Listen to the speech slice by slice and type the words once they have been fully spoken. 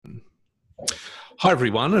Hi,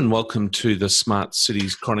 everyone, and welcome to the Smart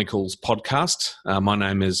Cities Chronicles podcast. My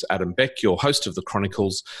name is Adam Beck, your host of the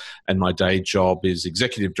Chronicles, and my day job is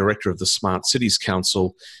Executive Director of the Smart Cities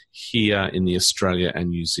Council here in the Australia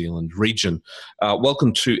and New Zealand region.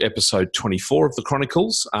 Welcome to episode 24 of the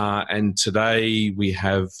Chronicles, and today we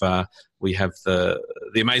have the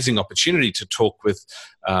amazing opportunity to talk with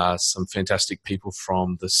some fantastic people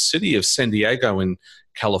from the city of San Diego in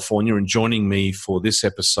California, and joining me for this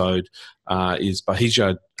episode is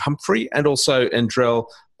Bahija Humphrey and also Andrell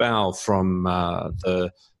Bao from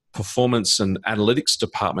the Performance and Analytics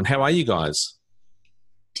Department. How are you guys?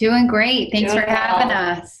 Doing great. Thanks for having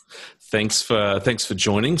us. Thanks for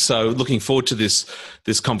joining. So, looking forward to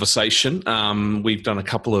this conversation. We've done a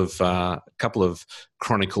couple of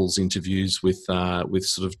Chronicles interviews with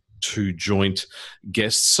sort of two joint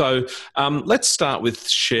guests. So, let's start with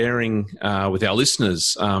sharing with our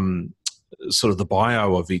listeners sort of the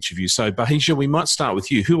bio of each of you. So, Bahija, we might start with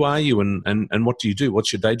you. Who are you, and what do you do?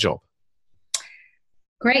 What's your day job?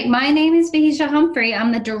 Great. My name is Bahija Humphrey.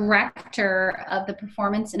 I'm the director of the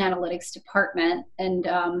Performance and Analytics Department, and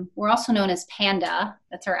we're also known as PANDA.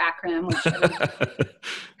 That's our acronym.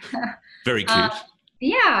 Very cute.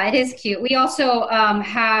 Yeah, it is cute. We also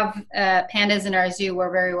have pandas in our zoo.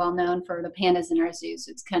 We're very well known for the pandas in our zoo,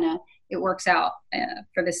 so it works out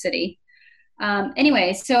for the city.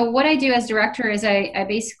 Anyway, so what I do as director is I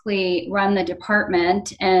basically run the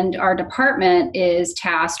department, and our department is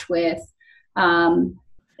tasked with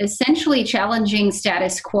essentially challenging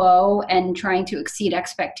status quo and trying to exceed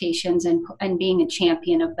expectations and being a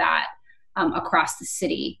champion of that across the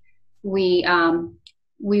city. We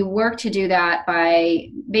work to do that by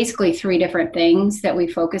basically three different things that we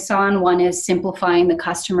focus on. One is simplifying the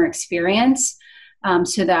customer experience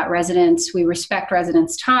so that we respect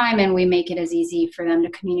residents' time and we make it as easy for them to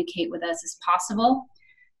communicate with us as possible.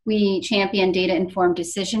 We champion data-informed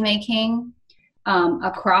decision-making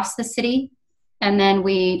across the city. And then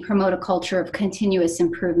we promote a culture of continuous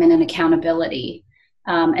improvement and accountability.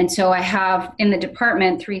 And so I have in the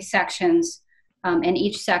department three sections, and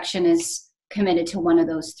each section is committed to one of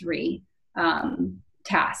those three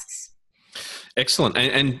tasks. Excellent.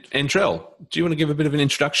 And Andrell, do you want to give a bit of an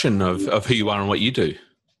introduction of who you are and what you do?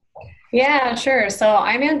 Yeah, sure. So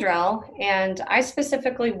I'm Andrell, and I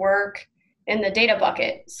specifically work in the data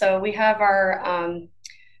bucket. So we have our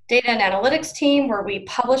data and analytics team where we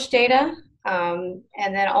publish data. And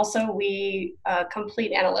then also we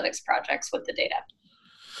complete analytics projects with the data.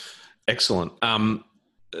 Excellent.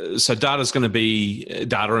 So data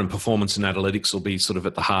and performance and analytics will be sort of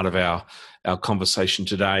at the heart of our conversation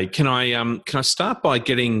today. Can I start by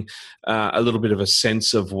getting a little bit of a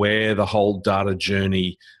sense of where the whole data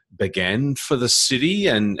journey began for the city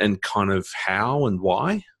and kind of how and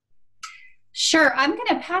why? Sure. I'm going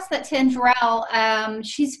to pass that to Andrell.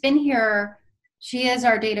 She's been here. She is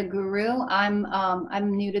our data guru.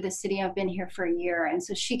 I'm new to the city. I've been here for a year, and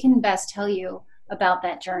so she can best tell you about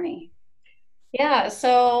that journey. Yeah,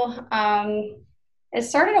 so it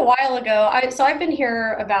started a while ago. I've been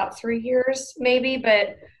here about 3 years maybe,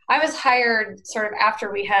 but I was hired sort of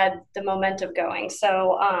after we had the momentum going.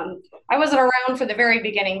 So I wasn't around for the very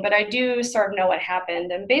beginning, but I do sort of know what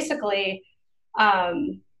happened. And basically,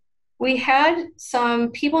 we had some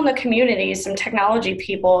people in the community, some technology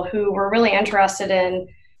people who were really interested in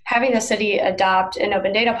having the city adopt an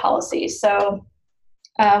open data policy. So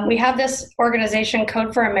we have this organization,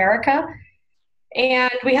 Code for America,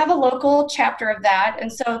 and we have a local chapter of that.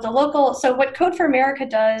 And so what Code for America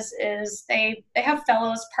does is they have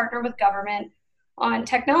fellows partner with government on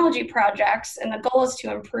technology projects, and the goal is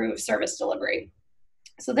to improve service delivery.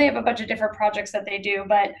 So they have a bunch of different projects that they do,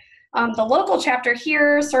 but the local chapter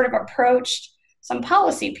here sort of approached some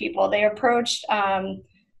policy people. They approached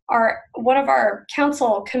one of our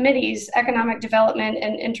council committees, Economic Development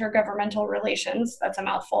and Intergovernmental Relations. That's a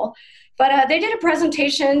mouthful. But they did a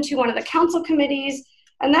presentation to one of the council committees,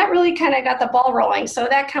 and that really kind of got the ball rolling. So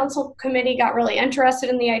that council committee got really interested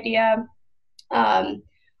in the idea.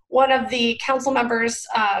 One of the council members,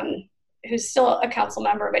 who's still a council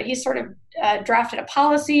member, but he sort of drafted a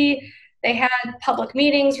policy. They had public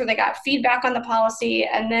meetings where they got feedback on the policy,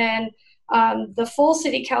 and then the full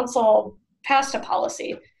city council passed a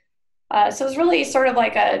policy. So it was really sort of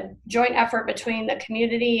like a joint effort between the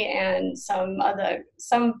community and some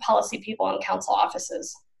policy people in council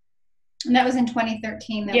offices. And that was in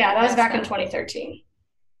 2013. Yeah, that was back in 2013.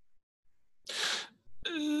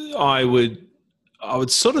 I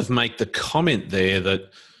would sort of make the comment there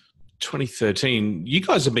that 2013, you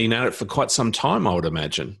guys have been at it for quite some time, I would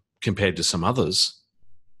imagine, compared to some others.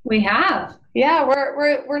 We have. Yeah,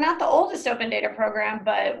 we're not the oldest open data program,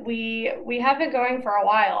 but we have been going for a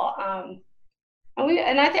while.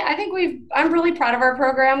 I think I'm really proud of our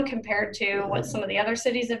program compared to what some of the other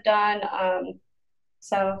cities have done.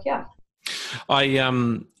 So yeah.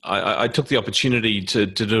 I took the opportunity to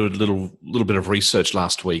do a little bit of research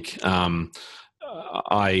last week. I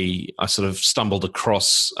sort of stumbled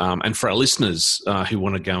across, and for our listeners who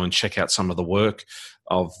want to go and check out some of the work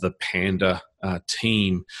of the Panda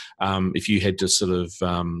team, if you head to sort of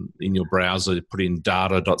in your browser, put in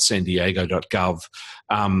data.sandiego.gov,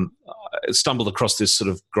 stumbled across this sort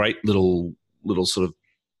of great little sort of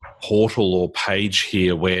portal or page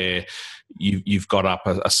here where you've got up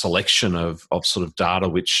a selection of sort of data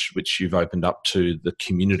which you've opened up to the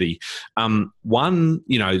community. One,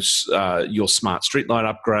 your smart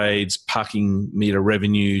streetlight upgrades, parking meter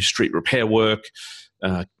revenue, street repair work,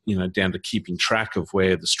 down to keeping track of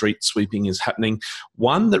where the street sweeping is happening.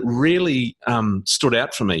 One that really stood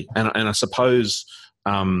out for me, and I suppose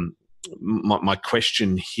my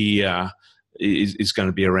question here is going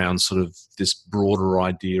to be around sort of this broader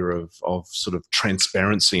idea of sort of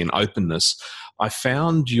transparency and openness. I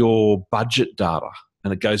found your budget data,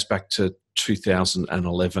 and it goes back to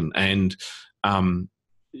 2011, and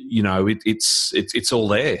it's all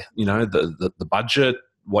there. The budget,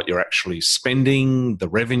 what you're actually spending, the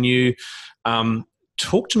revenue.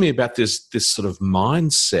 Talk to me about this sort of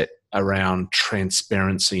mindset around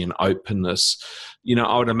transparency and openness.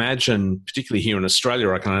 I would imagine, particularly here in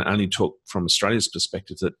Australia, I can only talk from Australia's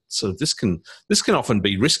perspective, that sort of this can often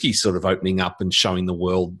be risky, sort of opening up and showing the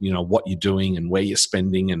world, what you're doing and where you're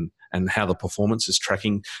spending and how the performance is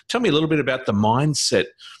tracking. Tell me a little bit about the mindset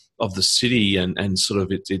of the city and sort of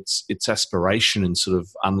its aspiration in sort of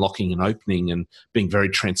unlocking and opening and being very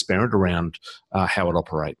transparent around how it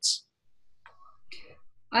operates.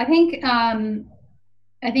 I think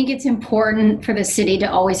it's important for the city to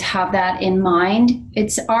always have that in mind.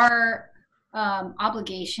 It's our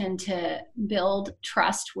obligation to build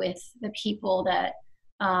trust with the people that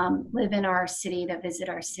live in our city, that visit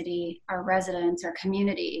our city, our residents, our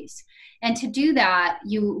communities. And to do that,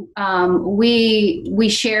 we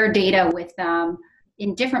share data with them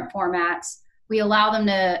in different formats. We allow them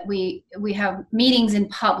we have meetings in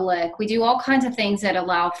public. We do all kinds of things that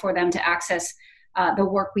allow for them to access the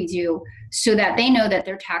work we do, so that they know that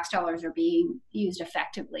their tax dollars are being used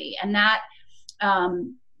effectively. And that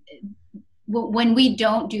when we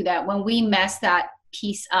don't do that, when we mess that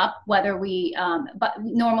piece up, whether but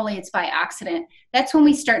normally it's by accident, that's when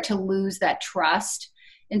we start to lose that trust.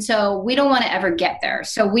 And so we don't want to ever get there.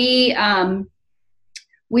 So we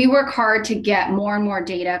work hard to get more and more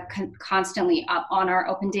data constantly up on our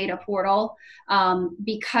open data portal,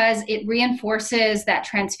 because it reinforces that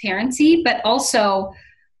transparency. But also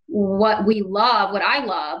what I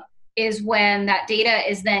love is when that data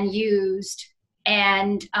is then used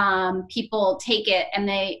and people take it and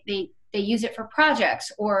they use it for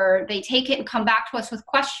projects, or they take it and come back to us with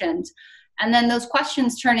questions. And then those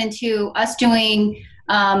questions turn into us doing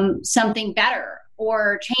something better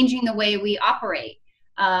or changing the way we operate.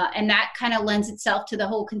 And that kind of lends itself to the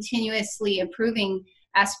whole continuously improving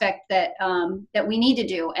aspect that we need to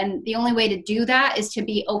do. And the only way to do that is to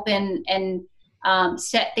be open and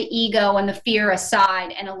set the ego and the fear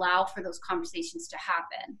aside and allow for those conversations to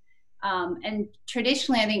happen. And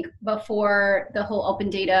traditionally, I think before the whole open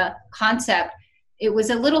data concept, it was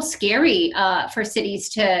a little scary for cities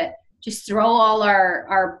to just throw all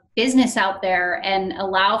our business out there and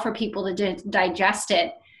allow for people to digest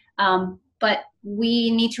it. But we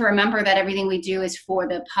need to remember that everything we do is for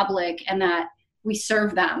the public and that we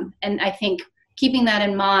serve them. And I think keeping that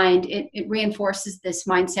in mind, it reinforces this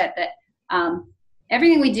mindset that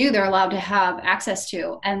everything we do, they're allowed to have access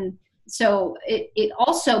to. And so it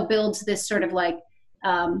also builds this sort of like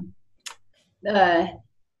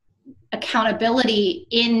accountability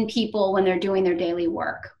in people when they're doing their daily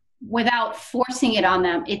work without forcing it on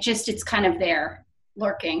them. It's kind of there,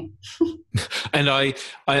 lurking. And I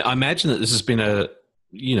imagine that this has been a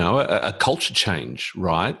culture change,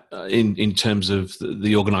 right? In terms of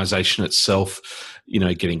the organisation itself,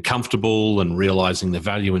 getting comfortable and realising the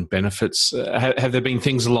value and benefits. Have there been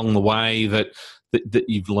things along the way that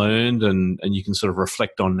you've learned and you can sort of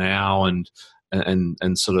reflect on now and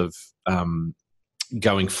sort of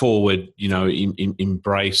going forward,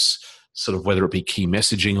 embrace sort of whether it be key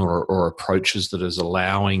messaging or approaches that is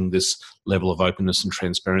allowing this level of openness and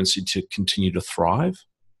transparency to continue to thrive?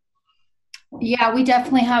 Yeah, we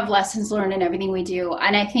definitely have lessons learned in everything we do.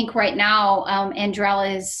 And I think right now,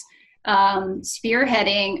 Andrella is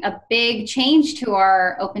spearheading a big change to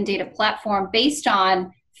our open data platform based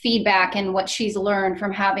on feedback and what she's learned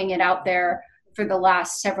from having it out there for the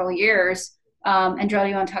last several years. Andrella,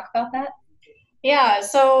 you want to talk about that? Yeah,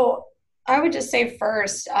 so I would just say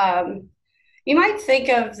first, you might think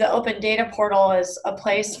of the open data portal as a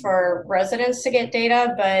place for residents to get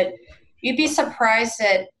data, but you'd be surprised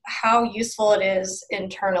at how useful it is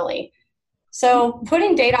internally. So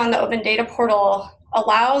putting data on the open data portal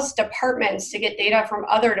allows departments to get data from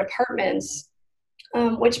other departments,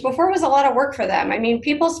 which before was a lot of work for them. I mean,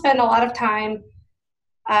 people spend a lot of time,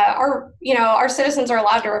 our citizens are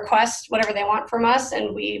allowed to request whatever they want from us,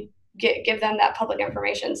 and we give them that public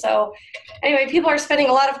information. So anyway, people are spending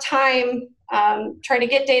a lot of time trying to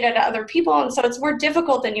get data to other people, and so it's more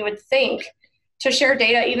difficult than you would think to share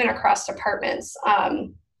data even across departments.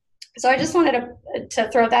 So I just wanted to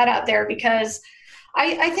throw that out there, because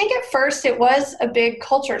I think at first it was a big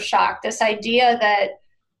culture shock, this idea that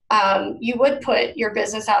you would put your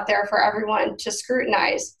business out there for everyone to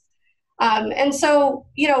scrutinize. And so,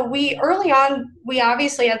 we early on, we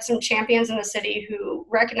obviously had some champions in the city who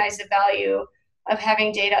recognized the value of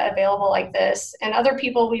having data available like this, and other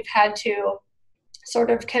people we've had to sort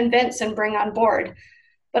of convince and bring on board.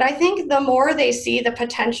 But I think the more they see the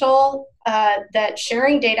potential that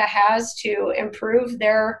sharing data has to improve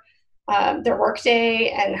their workday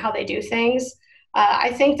and how they do things,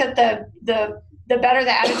 I think that the better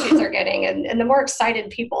the attitudes are getting, and the more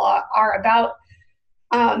excited people are about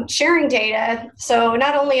sharing data. So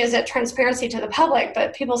not only is it transparency to the public,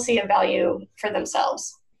 but people see a value for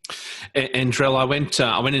themselves. Andrella,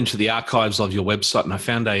 I went into the archives of your website and I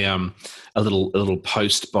found a little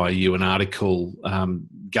post by you, an article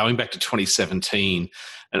going back to 2017,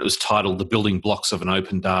 and it was titled "The Building Blocks of an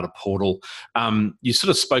Open Data Portal." You sort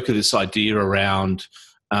of spoke of this idea around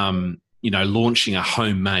launching a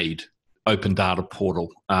homemade open data portal.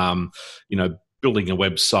 Building a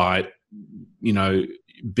website.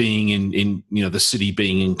 Being in the city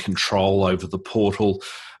being in control over the portal.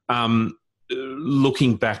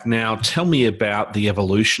 Looking back now, tell me about the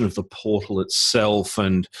evolution of the portal itself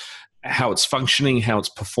and how it's functioning, how it's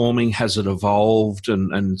performing, has it evolved,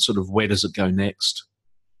 and sort of where does it go next?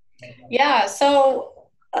 Yeah, so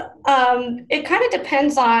it kind of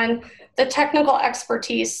depends on the technical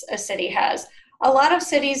expertise a city has. A lot of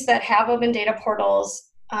cities that have open data portals,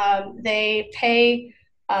 they pay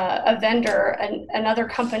a vendor, another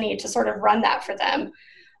company, to sort of run that for them.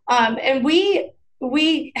 And we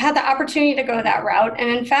had the opportunity to go that route. And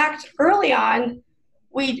in fact, early on,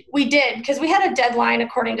 we did, because we had a deadline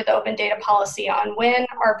according to the open data policy on when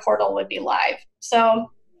our portal would be live.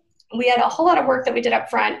 So we had a whole lot of work that we did up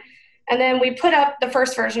front. And then we put up the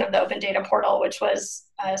first version of the open data portal, which was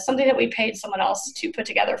something that we paid someone else to put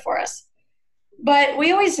together for us. But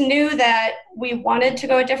we always knew that we wanted to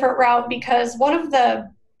go a different route, because one of the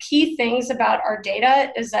key things about our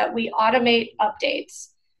data is that we automate updates.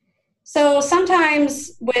 So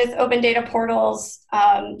sometimes with open data portals,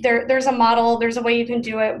 there's a model, there's a way you can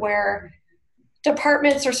do it where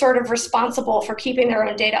departments are sort of responsible for keeping their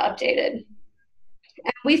own data updated.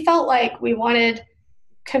 And we felt like we wanted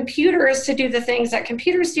computers to do the things that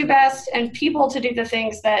computers do best and people to do the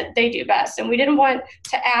things that they do best. And we didn't want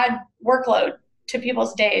to add workload to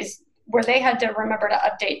people's days where they had to remember to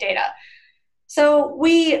update data. So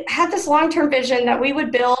we had this long-term vision that we would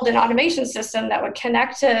build an automation system that would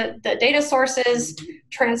connect to the data sources,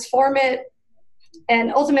 transform it,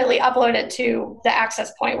 and ultimately upload it to the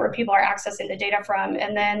access point where people are accessing the data from.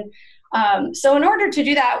 And then, so in order to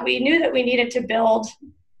do that, we knew that we needed to build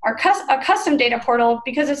a custom data portal,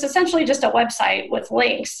 because it's essentially just a website with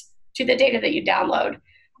links to the data that you download.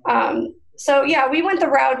 So yeah, we went the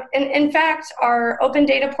route. And in fact, our open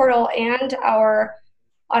data portal and our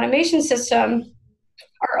automation system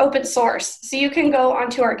are open source. So you can go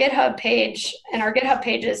onto our GitHub page and our GitHub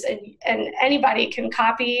pages, and anybody can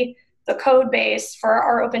copy the code base for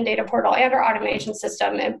our open data portal and our automation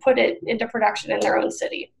system and put it into production in their own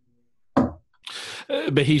city.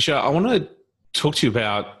 Bahija, I want to talk to you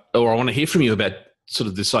about, or I want to hear from you about sort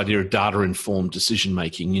of this idea of data-informed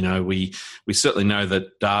decision-making. We certainly know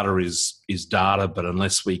that data is data, but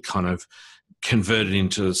unless we kind of convert it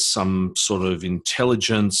into some sort of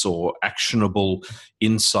intelligence or actionable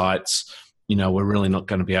insights, we're really not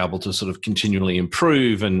going to be able to sort of continually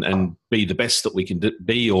improve and be the best that we can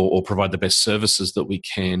be, or provide the best services that we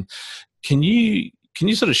can. Can you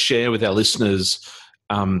sort of share with our listeners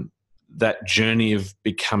that journey of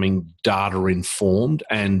becoming data informed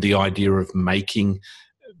and the idea of making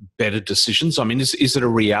better decisions? I mean, is it a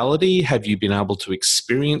reality? Have you been able to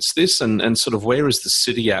experience this? And sort of where is the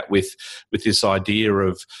city at with this idea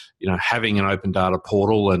of, having an open data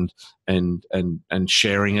portal and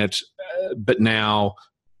sharing it, but now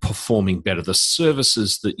performing better? The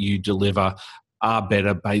services that you deliver are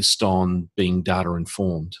better based on being data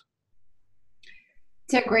informed?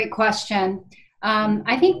 It's a great question.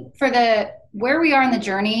 I think for where we are in the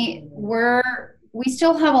journey, we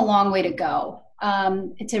still have a long way to go.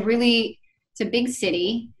 It's a big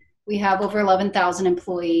city. We have over 11,000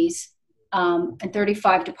 employees and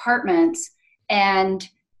 35 departments, and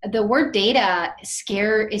the word data is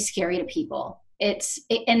scary to people.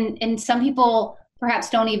 And some people perhaps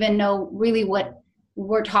don't even know really what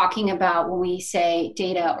we're talking about when we say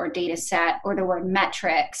data or data set or the word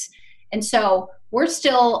metrics. And so we're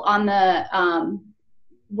still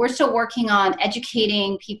working on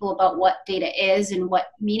educating people about what data is and what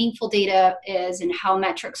meaningful data is and how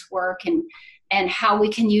metrics work and how we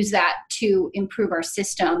can use that to improve our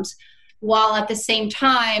systems, while at the same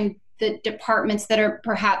time, the departments that are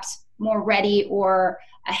perhaps more ready or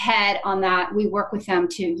ahead on that, we work with them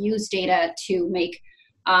to use data to make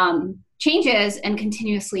changes and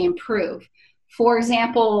continuously improve. For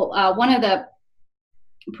example, one of the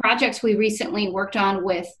projects we recently worked on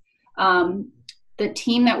with the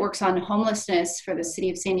team that works on homelessness for the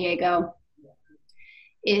city of San Diego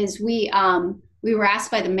is we were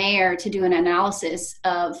asked by the mayor to do an analysis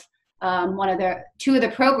of two of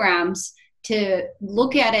the programs, to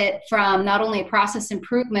look at it from not only a process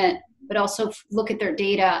improvement, but also look at their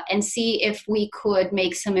data and see if we could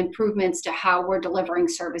make some improvements to how we're delivering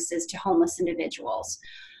services to homeless individuals.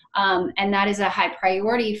 And that is a high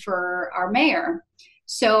priority for our mayor.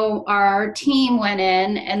 So our team went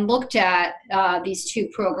in and looked at these two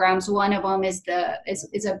programs. One of them is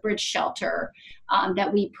a bridge shelter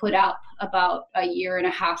that we put up about a year and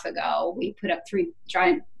a half ago. We put up 3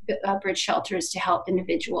 giant bridge shelters to help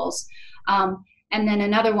individuals. And then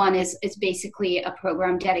another one is basically a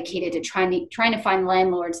program dedicated to trying to find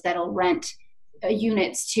landlords that'll rent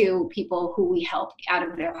units to people who we help out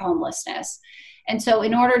of their homelessness. And so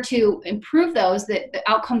in order to improve those, the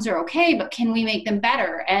outcomes are okay, but can we make them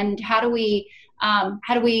better? And how do we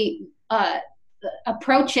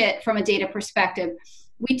approach it from a data perspective?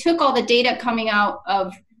 We took all the data coming out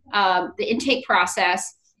of the intake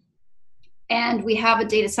process, and we have a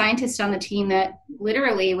data scientist on the team that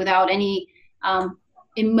literally, without any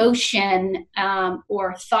emotion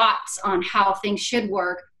or thoughts on how things should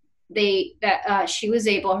work, she was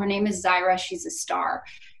able, her name is Zaira, she's a star,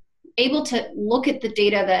 able to look at the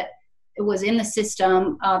data that was in the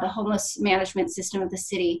system, the homeless management system of the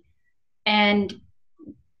city, and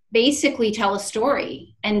basically tell a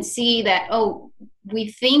story and see that, oh, we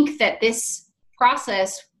think that this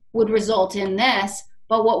process would result in this,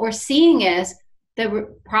 but what we're seeing is the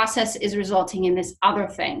process is resulting in this other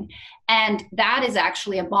thing. And that is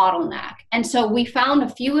actually a bottleneck. And so we found a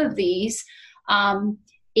few of these in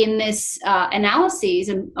this analyses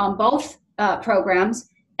on both programs,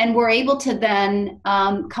 and we're able to then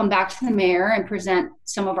come back to the mayor and present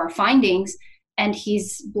some of our findings, and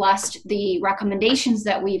he's blessed the recommendations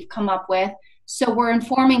that we've come up with. So we're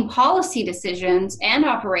informing policy decisions and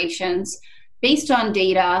operations based on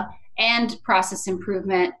data and process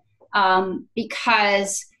improvement,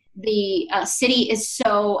 because the city is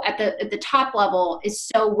so at the top level is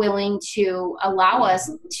so willing to allow us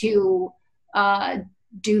to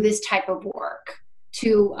do this type of work,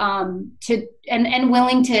 and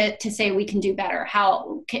willing to say we can do better.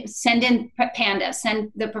 Send in Panda,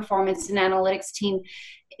 send the performance and analytics team,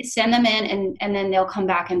 send them in, and then they'll come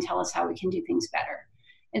back and tell us how we can do things better.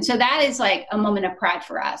 And so that is like a moment of pride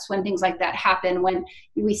for us when things like that happen, when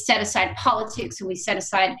we set aside politics and we set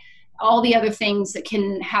aside all the other things that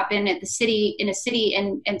can happen in a city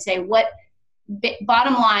and say,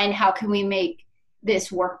 bottom line, how can we make this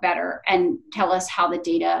work better, and tell us how the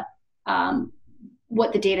data,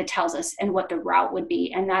 what the data tells us and what the route would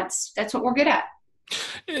be. And that's what we're good at.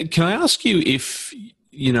 Can I ask you if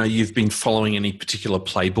you've been following any particular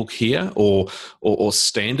playbook here or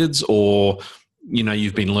standards, or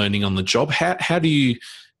you've been learning on the job? How do you,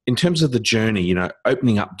 in terms of the journey,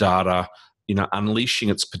 opening up data, unleashing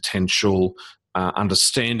its potential,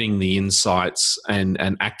 understanding the insights, and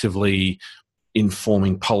actively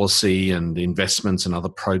informing policy and investments and other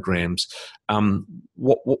programs,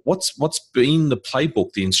 what's been the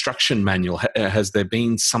playbook, the instruction manual? Has there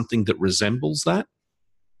been something that resembles that?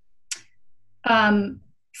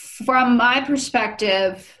 From my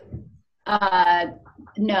perspective,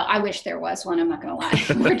 no, I wish there was one. I'm not going to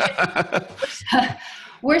lie.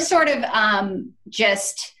 We're sort of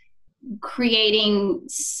just creating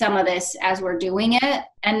some of this as we're doing it,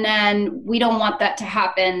 and then we don't want that to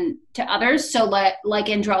happen to others. So like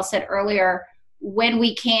Andrell said earlier, when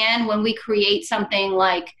we create something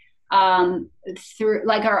like through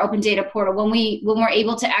like our open data portal. When we're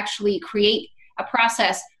able to actually create a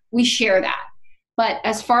process, we share that. But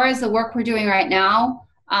as far as the work we're doing right now,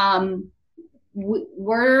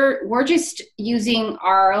 we're just using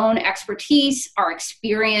our own expertise, our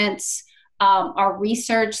experience, our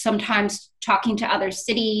research, sometimes talking to other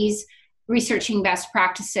cities, researching best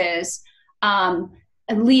practices, and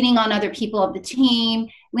leaning on other people of the team,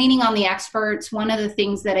 leaning on the experts. One of the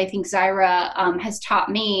things that I think Zaira has taught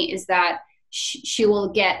me is that she will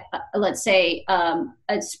get, let's say, a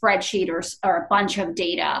spreadsheet or a bunch of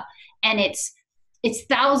data, and it's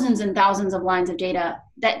thousands and thousands of lines of data.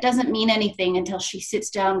 That doesn't mean anything until she sits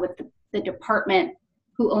down with the department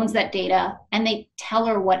who owns that data, and they tell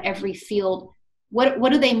her what every field,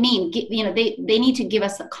 what do they mean? They need to give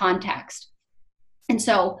us the context. And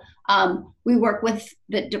so we work with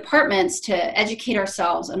the departments to educate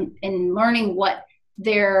ourselves in learning what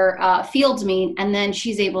their fields mean, and then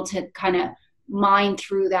she's able to kind of mine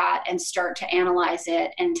through that and start to analyze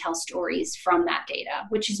it and tell stories from that data,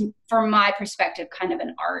 which is, from my perspective, kind of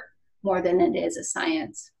an art more than it is a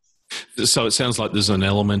science. So it sounds like there's an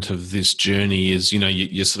element of this journey is,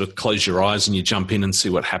 you sort of close your eyes and you jump in and see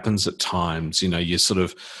what happens at times. You sort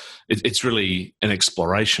of, it's really an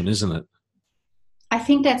exploration, isn't it? I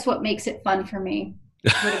think that's what makes it fun for me.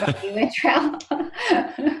 What about you, Israel?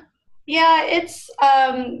 Yeah, it's,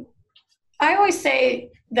 I always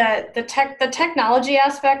say that the technology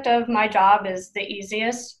aspect of my job is the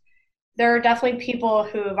easiest. There are definitely people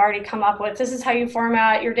who have already come up with, this is how you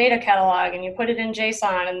format your data catalog, and you put it in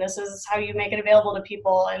JSON, and this is how you make it available to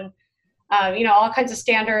people, and all kinds of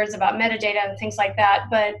standards about metadata and things like that.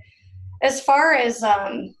 But as far as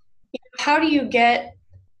how do you get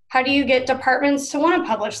departments to want to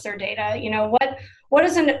publish their data? What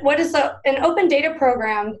is an open data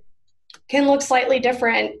program can look slightly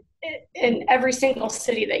different in every single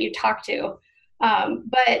city that you talk to.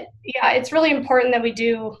 But yeah, it's really important that we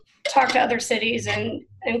do talk to other cities and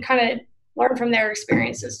kind of learn from their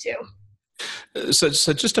experiences too. So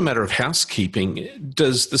just a matter of housekeeping,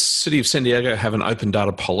 does the city of San Diego have an open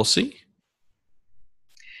data policy?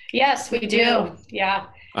 Yes, we do. Yeah.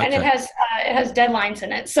 Okay. And it has deadlines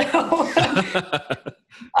in it. So,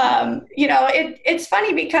 it's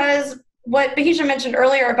funny because what Bahija mentioned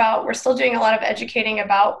earlier about we're still doing a lot of educating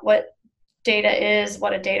about what data is,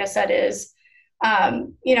 what a data set is.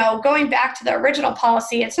 Going back to the original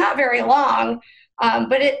policy, it's not very long,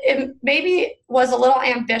 but it maybe was a little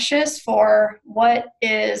ambitious for what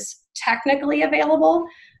is technically available.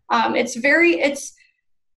 It's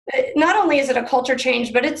not only is it a culture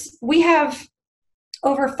change, but we have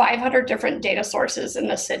over 500 different data sources in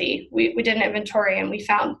the city. We did an inventory and we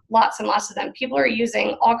found lots and lots of them. People are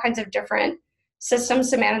using all kinds of different systems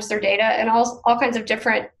to manage their data and all kinds of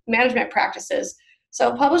different management practices.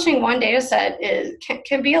 So publishing one data set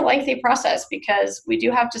can be a lengthy process because we do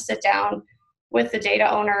have to sit down with the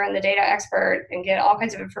data owner and the data expert and get all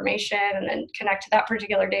kinds of information and then connect to that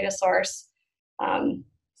particular data source.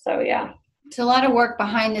 Yeah. It's a lot of work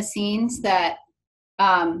behind the scenes that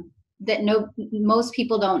most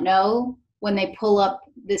people don't know when they pull up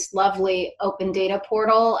this lovely open data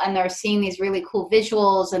portal and they're seeing these really cool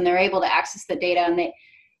visuals and they're able to access the data, and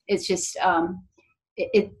it's just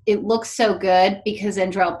it looks so good because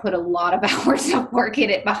Andrel put a lot of hours of work in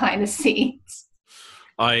it behind the scenes.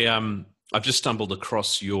 I've just stumbled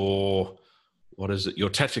across your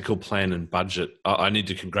tactical plan and budget. I need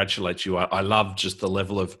to congratulate you. I love just the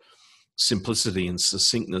level of simplicity and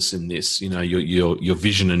succinctness in this, your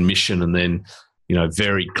vision and mission, and then,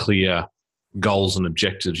 very clear goals and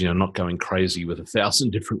objectives, not going crazy with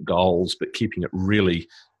 1,000 different goals, but keeping it really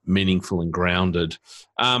meaningful and grounded.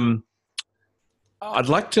 I'd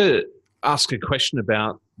like to ask a question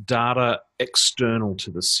about data external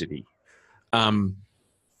to the city.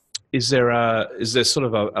 Is there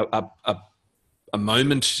sort of a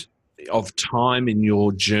moment of time in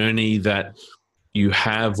your journey that you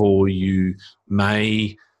have, or you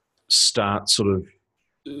may start sort of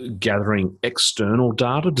gathering external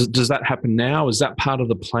data? Does that happen now? Is that part of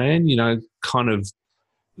the plan? Kind of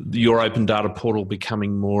your open data portal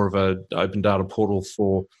becoming more of an open data portal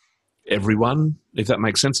for everyone, if that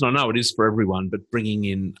makes sense. And I know it is for everyone, but bringing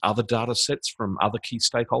in other data sets from other key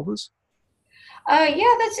stakeholders?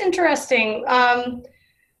 Yeah, that's interesting.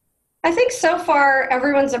 I think so far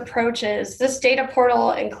everyone's approach is this data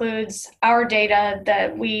portal includes our data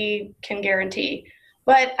that we can guarantee.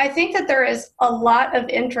 But I think that there is a lot of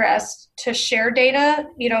interest to share data,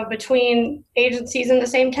 between agencies in the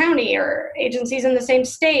same county or agencies in the same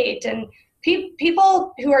state, and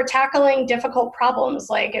people who are tackling difficult problems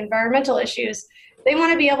like environmental issues. they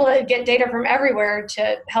want to be able to get data from everywhere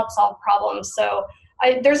to help solve problems. So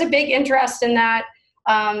there's a big interest in that.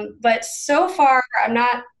 But so far, I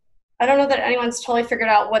don't know that anyone's totally figured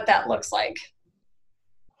out what that looks like.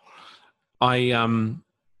 I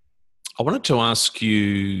wanted to ask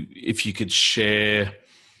you if you could share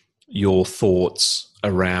your thoughts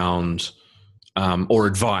around or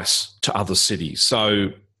advice to other cities. So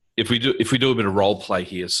if we do a bit of role play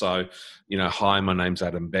here, so hi, my name's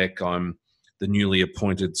Adam Beck. I'm the newly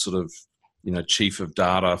appointed sort of chief of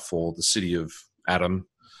data for the city of Adam,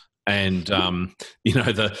 and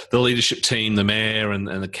the leadership team, the mayor, and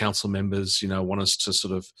the council members, want us to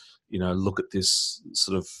sort of look at this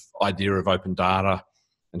sort of idea of open data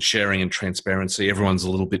and sharing and transparency. Everyone's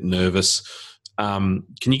a little bit nervous. Can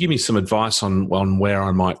you give me some advice on where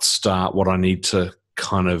I might start, what I need to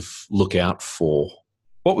kind of look out for?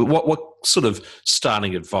 What sort of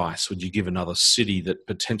starting advice would you give another city that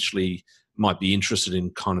potentially might be interested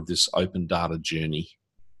in kind of this open data journey?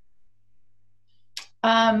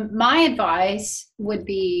 My advice would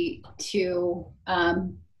be to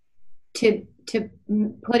put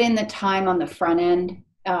in the time on the front end,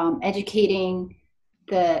 educating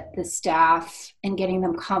the staff and getting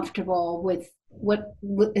them comfortable with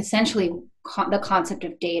essentially the concept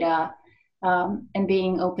of data, and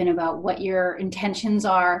being open about what your intentions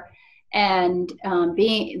are, and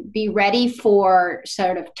be ready for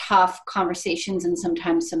sort of tough conversations and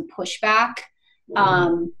sometimes some pushback,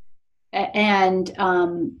 and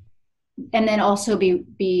then also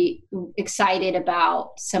be excited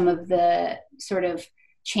about some of the sort of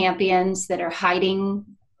champions that are hiding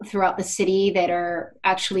throughout the city, that are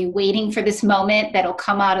actually waiting for this moment, that'll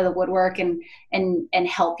come out of the woodwork and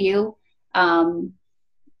help you.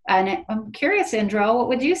 And I'm curious, Indro, what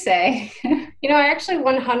would you say? I actually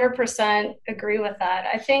 100% agree with that.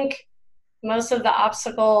 I think most of the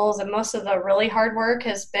obstacles and most of the really hard work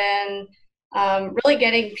has been really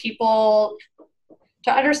getting people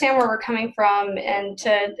to understand where we're coming from and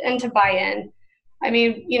to buy in. I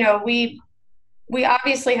mean, we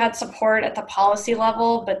obviously had support at the policy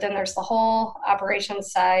level, but then there's the whole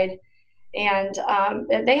operations side, and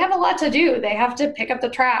they have a lot to do. They have to pick up the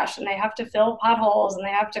trash, and they have to fill potholes, and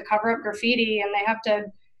they have to cover up graffiti, and they have to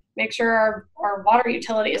make sure our water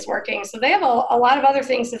utility is working. So they have a lot of other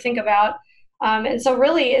things to think about. And so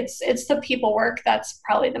really it's the people work that's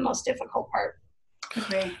probably the most difficult part.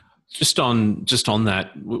 Okay. Just on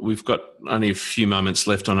that, we've got only a few moments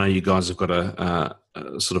left. I know you guys have got a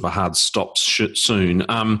sort of a hard stop soon.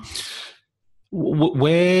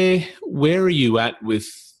 Where are you at with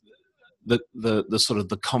the sort of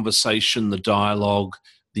the conversation, the dialogue,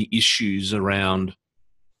 the issues around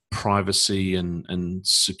privacy and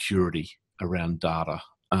security around data?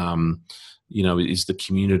 Is the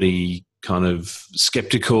community kind of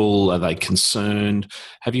skeptical? Are they concerned?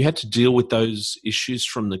 Have you had to deal with those issues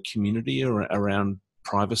from the community around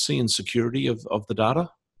privacy and security of the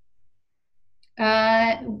data?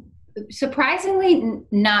 Surprisingly,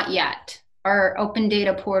 not yet. Our open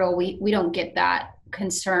data portal, we don't get that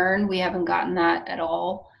concern. We haven't gotten that at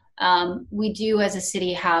all. We do, as a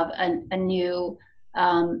city, have a new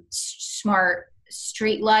smart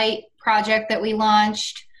streetlight project that we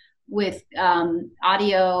launched with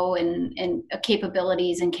audio and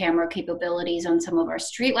capabilities and camera capabilities on some of our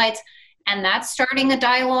streetlights. And that's starting a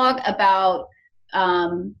dialogue about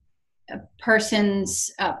a person's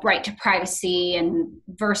right to privacy and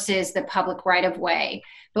versus the public right of way.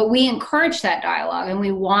 But we encourage that dialogue, and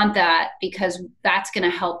we want that because that's going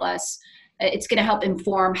to help us. It's going to help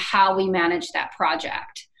inform how we manage that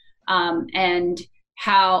project, and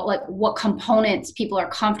how, like, what components people are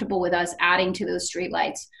comfortable with us adding to those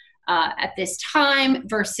streetlights at this time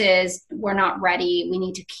versus we're not ready. We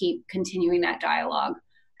need to keep continuing that dialogue,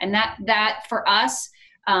 and that for us,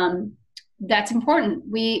 that's important.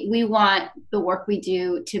 We want the work we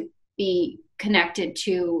do to be connected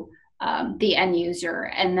to the end user,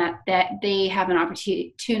 and that they have an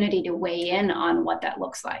opportunity to weigh in on what that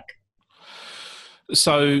looks like.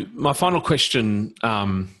 So my final question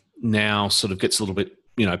now sort of gets a little bit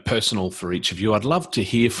personal for each of you. I'd love to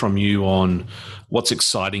hear from you on what's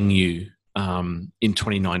exciting you in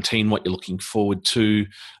 2019, what you're looking forward to.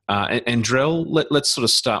 Andrell, let's sort of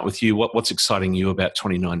start with you. What's exciting you about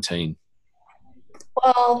 2019?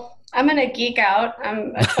 Well, I'm going to geek out.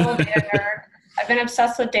 I'm a total data nerd. I've been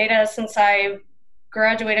obsessed with data since I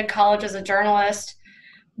graduated college as a journalist.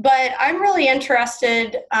 But I'm really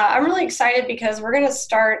interested, I'm really excited because we're going to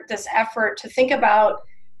start this effort to think about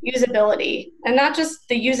usability, and not just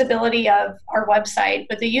the usability of our website,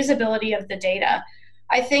 but the usability of the data.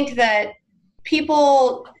 I think that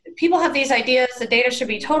people have these ideas. The data should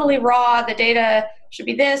be totally raw. The data should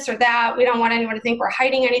be this or that. We don't want anyone to think we're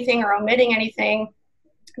hiding anything or omitting anything.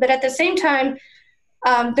 But at the same time,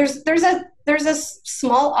 there's a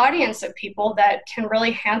small audience of people that can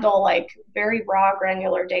really handle like very raw,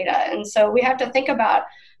 granular data. And so we have to think about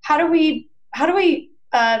how do we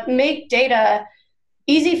make data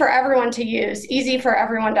easy for everyone to use, easy for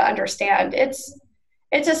everyone to understand. It's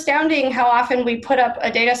astounding how often we put up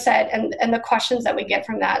a data set and the questions that we get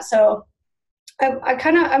from that. So I'm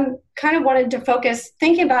kind of wanted to focus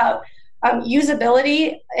thinking about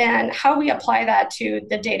usability and how we apply that to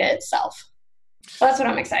the data itself. So that's what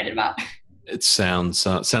I'm excited about. It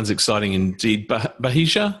sounds exciting indeed.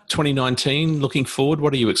 Bahija, 2019, looking forward,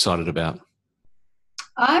 what are you excited about?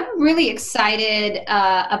 I'm really excited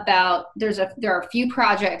about, there are a few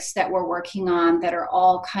projects that we're working on that are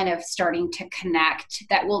all kind of starting to connect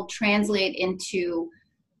that will translate into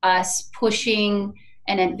us pushing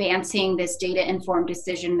and advancing this data-informed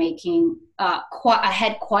decision-making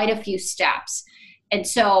quite a few steps. And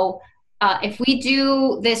so if we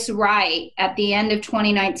do this right at the end of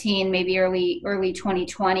 2019, maybe early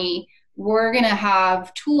 2020, we're going to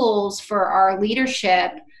have tools for our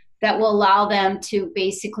leadership that will allow them to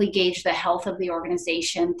basically gauge the health of the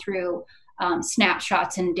organization through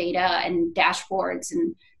snapshots and data and dashboards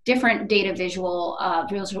and different data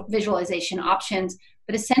visualization options.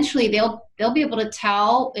 But essentially, they'll be able to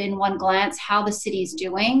tell in one glance how the city is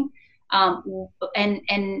doing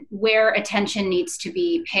and where attention needs to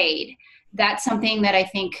be paid. That's something that I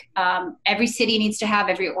think every city needs to have,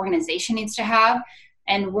 every organization needs to have,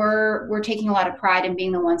 and we're taking a lot of pride in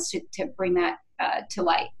being the ones to bring that to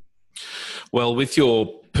light. Well, with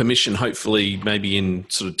your permission, hopefully maybe in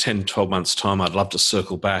sort of 10, 12 months' time, I'd love to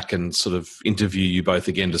circle back and sort of interview you both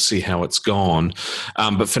again to see how it's gone.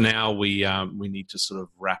 But for now, we need to sort of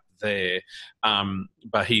wrap there.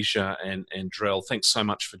 Bahija and Drell, thanks so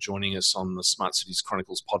much for joining us on the Smart Cities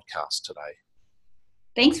Chronicles podcast today.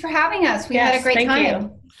 Thanks for having us. We had a great time.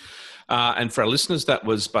 You. And for our listeners, that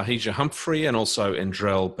was Bahija Humphrey and also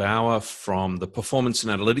Andrell Bauer from the Performance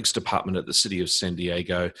and Analytics Department at the City of San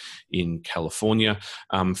Diego in California.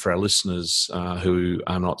 For our listeners who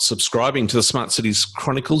are not subscribing to the Smart Cities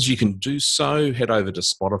Chronicles, you can do so. Head over to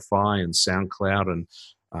Spotify and SoundCloud and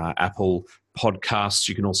Apple Podcasts.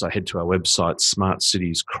 You can also head to our website,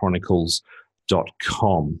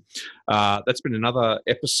 smartcitieschronicles.com. That's been another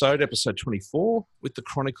episode 24 with the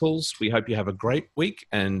Chronicles. We hope you have a great week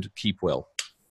and keep well.